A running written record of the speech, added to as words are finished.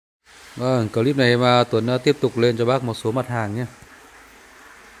Vâng, clip này mà Tuấn tiếp tục lên cho bác một số mặt hàng nhé.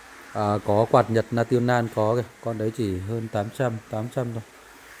 Có quạt Nhật National có kìa, con đấy chỉ hơn 800 thôi.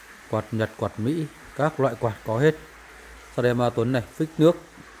 Quạt Nhật, quạt Mỹ, các loại quạt có hết. Sau đây mà Tuấn này, phích nước.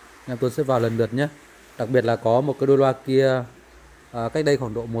 Em Tuấn sẽ vào lần lượt nhé. Đặc biệt là có một cái đôi loa kia cách đây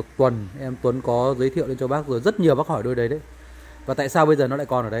khoảng độ 1 tuần em Tuấn có giới thiệu lên cho bác rồi, rất nhiều bác hỏi đôi đấy đấy. Và tại sao bây giờ nó lại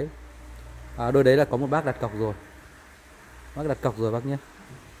còn ở đấy? Đôi đấy là có một bác đặt cọc rồi. Bác đặt cọc rồi bác nhé.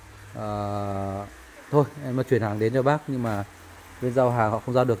 Thôi em mà chuyển hàng đến cho bác, nhưng mà bên giao hàng họ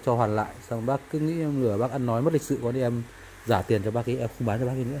không giao được cho hoàn lại, xong bác cứ nghĩ em lừa bác, ăn nói mất lịch sự quá, đi em giả tiền cho bác ấy, em không bán cho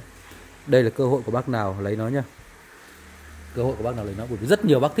bác ấy nữa. Đây là cơ hội của bác nào lấy nó nhá, cơ hội của bác nào lấy nó, bởi vì rất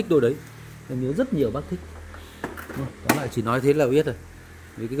nhiều bác thích đôi đấy, em nhớ rất nhiều bác thích. Tóm lại chỉ nói thế là biết rồi,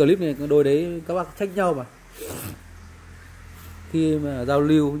 vì cái clip này cái đôi đấy các bác trách nhau mà, khi mà giao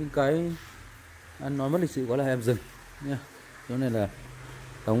lưu những cái ăn nói mất lịch sự quá là em dừng nha. Cho nên là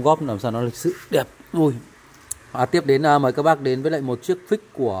đóng góp làm sao nó lịch sự đẹp vui. Tiếp đến mời các bác đến với lại một chiếc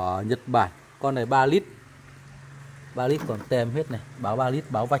phích của Nhật Bản. Con này 3 lít, 3 lít còn tem hết này, báo 3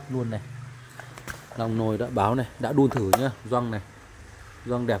 lít, báo vạch luôn này. Lòng nồi đã báo này, đã đun thử nhá, gioăng này,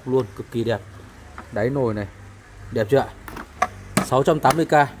 gioăng đẹp luôn, cực kỳ đẹp. Đáy nồi này, đẹp chưa ạ?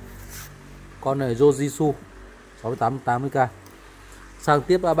 680k. Con này Jojitsu 680k. Sang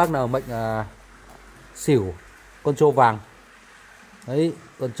tiếp bác nào mệnh xỉu con trâu vàng. Đấy,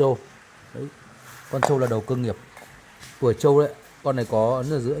 con trâu. Đấy, con trâu là đầu cơ nghiệp. Tuổi trâu đấy, con này có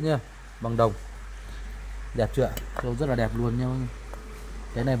ấn ở giữa nhá, bằng đồng. Đẹp chưa ạ? Trâu rất là đẹp luôn nhá.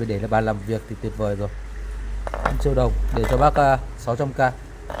 Cái này phải để là bàn làm việc thì tuyệt vời rồi. Con trâu đồng để cho bác 600k.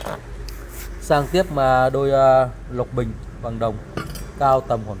 Sang tiếp mà đôi lộc bình bằng đồng, cao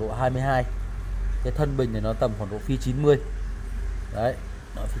tầm khoảng độ 22. Cái thân bình này nó tầm khoảng độ phi 90. Đấy,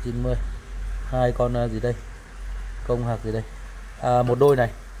 nó phi 90. Hai con gì đây? Công hạc gì đây? Một đôi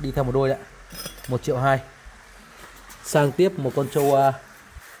này, đi theo một đôi đấy, 1.200.000. Sang tiếp một con trâu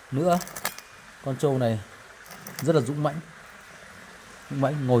nữa. Con trâu này rất là dũng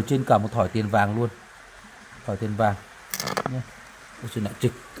mãnh, ngồi trên cả một thỏi tiền vàng luôn, thỏi tiền vàng nhé. Ôi lại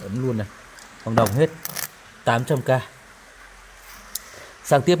trịch ấn luôn này, bằng đồng hết, 800k.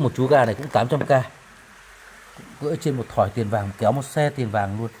 Sang tiếp một chú gà này cũng 800k, cưỡi trên một thỏi tiền vàng, kéo một xe tiền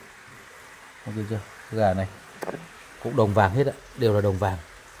vàng luôn. Ok chưa? Gà này cũng đồng vàng hết ạ, đều là đồng vàng,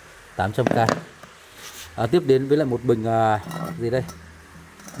 800k. Tiếp đến với lại một bình gì đây?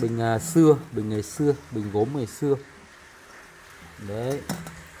 Bình xưa, bình ngày xưa, bình gốm ngày xưa. Đấy,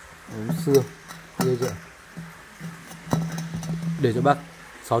 gốm xưa. Đây chưa? Để cho bác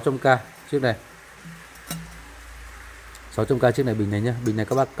 600k chiếc này. 600k chiếc này, bình này nhá. Bình này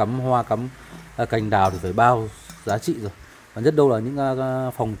các bác cắm hoa, cắm cành đào thì phải bao giá trị rồi. Và nhất đâu là những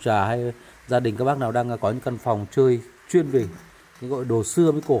phòng trà hay gia đình các bác nào đang có những căn phòng chơi chuyên về cái gọi đồ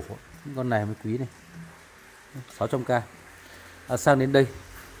xưa mới cổ, những con này mới quý này. 600k. Sang đến đây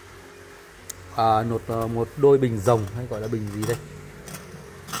một đôi bình rồng, hay gọi là bình gì đây,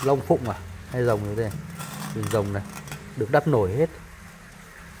 long phụng hay rồng như thế này. Bình rồng này được đắp nổi hết,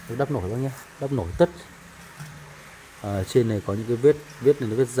 được đắp nổi bác nhé, đắp nổi tất. Trên này có những cái vết này,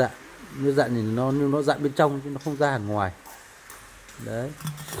 nó vết dạn thì nó dạn bên trong chứ nó không ra hẳn ngoài. Đấy.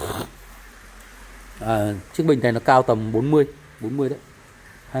 Chiếc bình này nó cao tầm 40 đấy.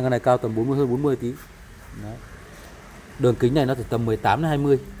 Hai con này cao tầm 40, hơn 40 tí. Đấy. Đường kính này nó chỉ tầm 18 đến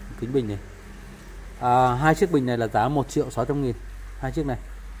 20 kính bình này. Hai chiếc bình này là giá 1.600.000. Hai chiếc này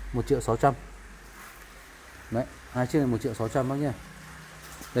 1.600.000. Đấy, hai chiếc này 1.600.000 bác nhá.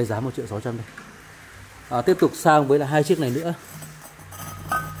 Đây giá 1.600.000 đây. Tiếp tục sang với là hai chiếc này nữa.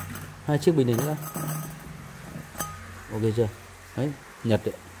 Hai chiếc bình này nữa. Ok chưa? Đấy, Nhật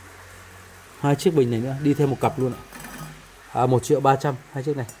đấy. Hai chiếc bình này nữa, đi thêm một cặp luôn ạ. 1.300.000 hai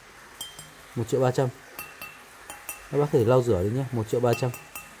chiếc này. 1.300.000. Các bác có thể lau rửa đi nhé, 1.300.000.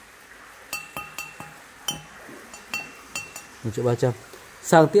 1.300.000.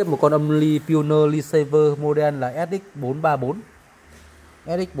 Sang tiếp một con âm ly Pioneer ly saver model là SX434.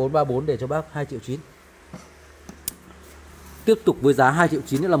 SX434 để cho bác 2.900.000. Tiếp tục với giá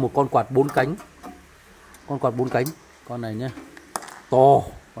 2.900.000 nữa là một con quạt 4 cánh. Con quạt 4 cánh, con này nhá. To,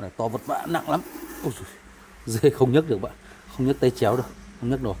 con này to vật vã nặng lắm. Ôi giời, dê không nhấc được bạn, không nhấc tay chéo được, không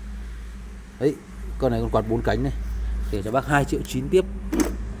nhấc nổi. Đấy, con này con quạt 4 cánh này để cho bác 2.900.000 tiếp.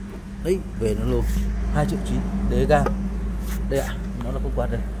 Đấy, về nó luôn 2.900.000 đế ga. Đây ạ, nó là con quạt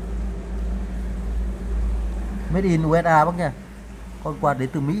đây, made in USA bác nha. Con quạt đến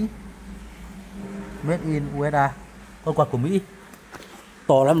từ Mỹ, made in USA, con quạt của Mỹ.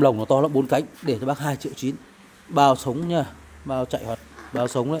 To lắm, lồng nó to lắm, 4 cánh để cho bác 2.900.000. Bao sống nha, bao chạy hoạt, bao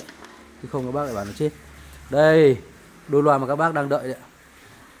sống đấy, chứ không các bác lại bảo nó chết. Đây, đôi loa mà các bác đang đợi đấy.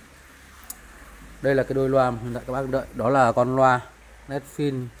 Đây là cái đôi loa hiện tại các bác đợi, đó là con loa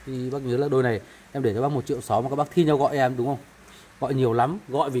Netfin. Thì bác nhớ là đôi này em để cho bác 1,6 triệu mà các bác thi nhau gọi em đúng không? Gọi nhiều lắm,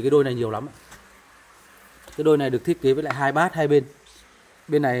 gọi vì cái đôi này nhiều lắm. Cái đôi này được thiết kế với lại 2 bát hai bên.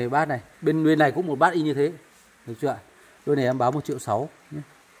 Bên này bát này, bên này cũng một bát y như thế. Được chưa ạ? Đôi này em báo 1,6 triệu nhé.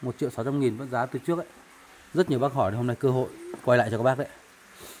 1.600.000 vẫn giá từ trước ấy. Rất nhiều bác hỏi, hôm nay cơ hội quay lại cho các bác đấy.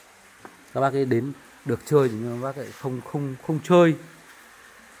 Các bác ấy đến được chơi nhưng bác ấy không chơi,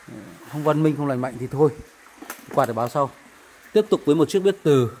 không văn minh, không lành mạnh thì thôi. Quạt để báo sau. Tiếp tục với một chiếc bếp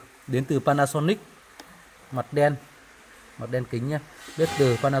từ đến từ Panasonic, mặt đen kính nhá. Bếp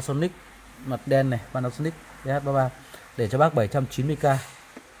từ Panasonic mặt đen này, Panasonic DH33 để cho bác 790k.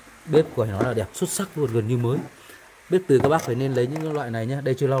 Bếp của nó là đẹp xuất sắc luôn, gần như mới. Bếp từ các bác phải nên lấy những loại này nhá.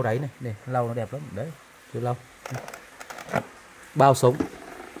 Đây chưa lau đáy này, để lau nó đẹp lắm đấy, chưa lau. Bao sống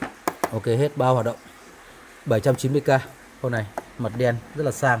ok hết, bao hoạt động 790k. Con này mặt đen rất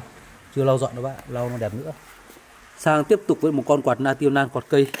là sang, chưa lau dọn đâu bác, lau nó đẹp nữa. Sang tiếp tục với một con quạt National quạt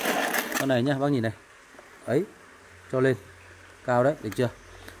cây. Con này nhá bác nhìn này, ấy cho lên cao đấy, được chưa?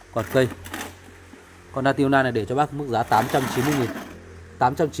 Quạt cây con National này để cho bác mức giá 890.000,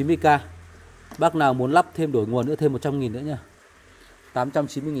 890k. Bác nào muốn lắp thêm đổi nguồn nữa thêm 100.000 nữa nha,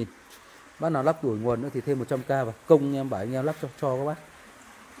 890.000. Bác nào lắp đổi nguồn nữa thì thêm 100k vào công, em bảo anh em lắp cho các bác.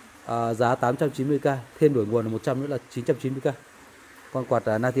 Giá 890k, thêm đổi nguồn là 100 nữa là 990k. Con quạt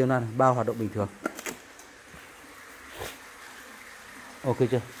National bao hoạt động bình thường. Ok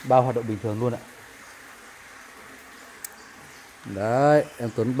chưa? Bao hoạt động bình thường luôn ạ. Đấy, em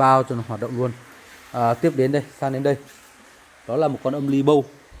Tuấn bao cho nó hoạt động luôn. Tiếp đến đây, sang đến đây. Đó là một con âm ly bầu.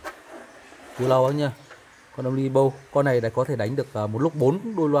 Chưa lau anh nha. Con âm ly bầu, con này có thể đánh được một lúc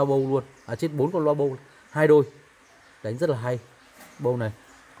 4 đôi loa bầu luôn. Trên 4 con loa bầu, 2 đôi. Đánh rất là hay. Bầu này,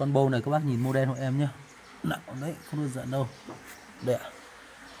 con bầu này các bác nhìn model của em nhá. Nặng đấy, không đơn giản đâu. Đây ạ.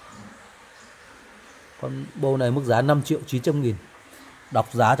 Con bầu này mức giá 5.900.000. Đọc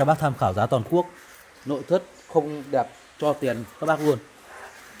giá cho bác tham khảo giá toàn quốc. Nội thất không đẹp cho tiền các bác luôn.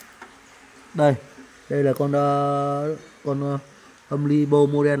 Đây là con âm ly bầu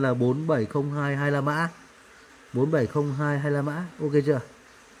model là 4702 25 mã. 4702 25 mã, ok chưa?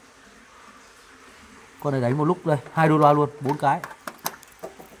 Con này đánh một lúc đây, 2 đôi loa luôn, 4 cái.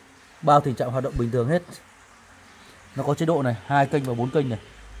 Bao tình trạng hoạt động bình thường hết. Nó có chế độ này, 2 kênh và 4 kênh này.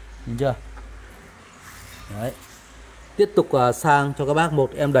 Nhìn chưa? Đấy. Tiếp tục sang cho các bác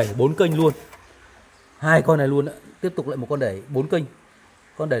một em đẩy 4 kênh luôn. 2 con này luôn ạ. Tiếp tục lại một con đẩy 4 kênh.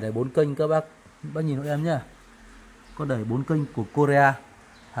 Con đẩy này 4 kênh các bác nhìn hộ em nhá. Con đẩy 4 kênh của Korea,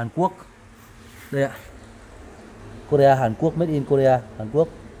 Hàn Quốc. Đây ạ. Korea, Hàn Quốc, made in Korea, Hàn Quốc.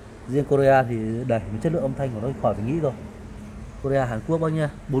 Riêng Korea thì đẩy với chất lượng âm thanh của nó khỏi phải nghĩ rồi. Korea, Hàn Quốc bác nha,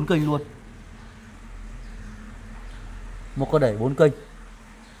 4 kênh luôn. Một con đẩy 4 kênh.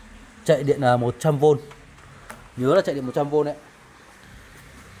 Chạy điện là 100V. Nhớ là chạy điện 100V đấy.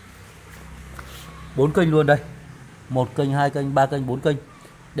 4 kênh luôn đây. 1 kênh, 2 kênh, 3 kênh, 4 kênh.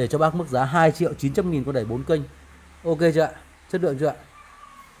 Để cho bác mức giá 2.900.000 con đẩy 4 kênh. Ok chưa ạ? Chất lượng chưa ạ?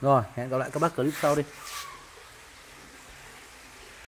 Rồi, hẹn gặp lại các bác clip sau đi.